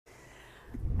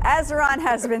As Ron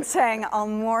has been saying all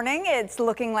morning, it's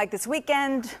looking like this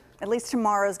weekend, at least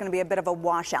tomorrow, is going to be a bit of a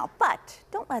washout. But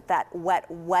don't let that wet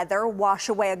weather wash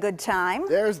away a good time.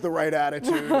 There's the right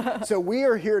attitude. So we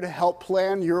are here to help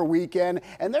plan your weekend,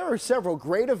 and there are several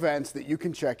great events that you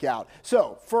can check out.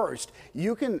 So first,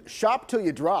 you can shop till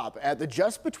you drop at the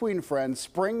Just Between Friends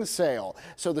Spring Sale.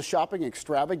 So the shopping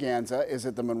extravaganza is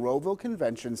at the Monroeville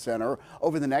Convention Center.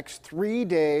 Over the next 3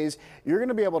 days, you're going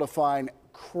to be able to find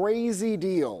crazy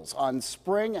deals on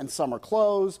spring and summer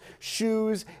clothes,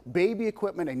 shoes, baby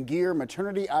equipment and gear,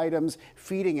 maternity items,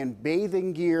 feeding and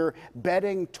bathing gear,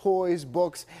 bedding, toys,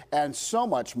 books, and so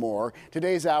much more.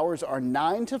 Today's hours are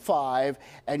 9 to 5,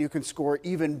 and you can score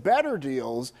even better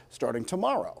deals starting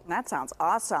tomorrow. That sounds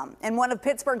awesome. And one of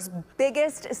Pittsburgh's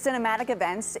biggest cinematic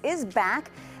events is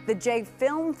back. The J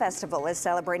Film Festival is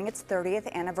celebrating its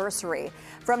 30th anniversary.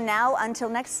 From now until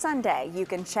next Sunday, you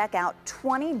can check out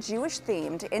 20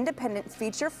 Jewish-themed independent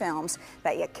feature films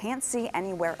that you can't see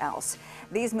anywhere else.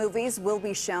 These movies will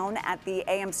be shown at the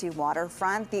AMC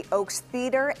Waterfront, the Oaks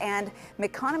Theater, and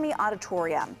McConomy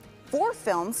Auditorium. 4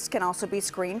 films can also be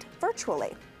screened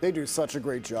virtually. They do such a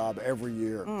great job every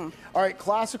year. All right,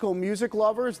 classical music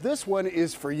lovers, this one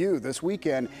is for you. This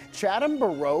weekend, Chatham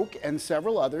Baroque and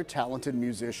several other talented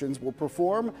musicians will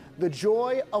perform The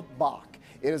Joy of Bach.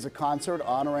 It is a concert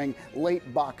honoring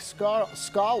late Bach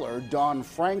scholar Don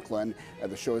Franklin.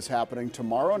 The show is happening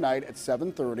tomorrow night at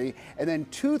 7:30 and then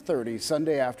 2:30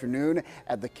 Sunday afternoon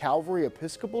at the Calvary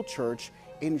Episcopal Church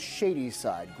in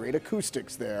Shadyside. Great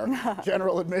acoustics there.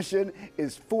 General admission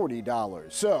is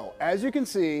 $40. So, as you can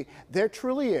see, there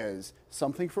truly is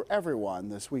something for everyone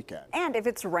this weekend. And if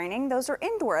it's raining, those are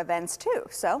indoor events too.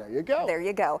 So there you go. There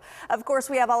you go. Of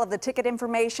course, we have all of the ticket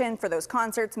information for those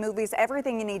concerts, movies,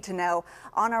 everything you need to know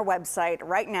on our website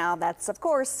right now. That's, of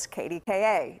course,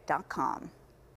 KDKA.com.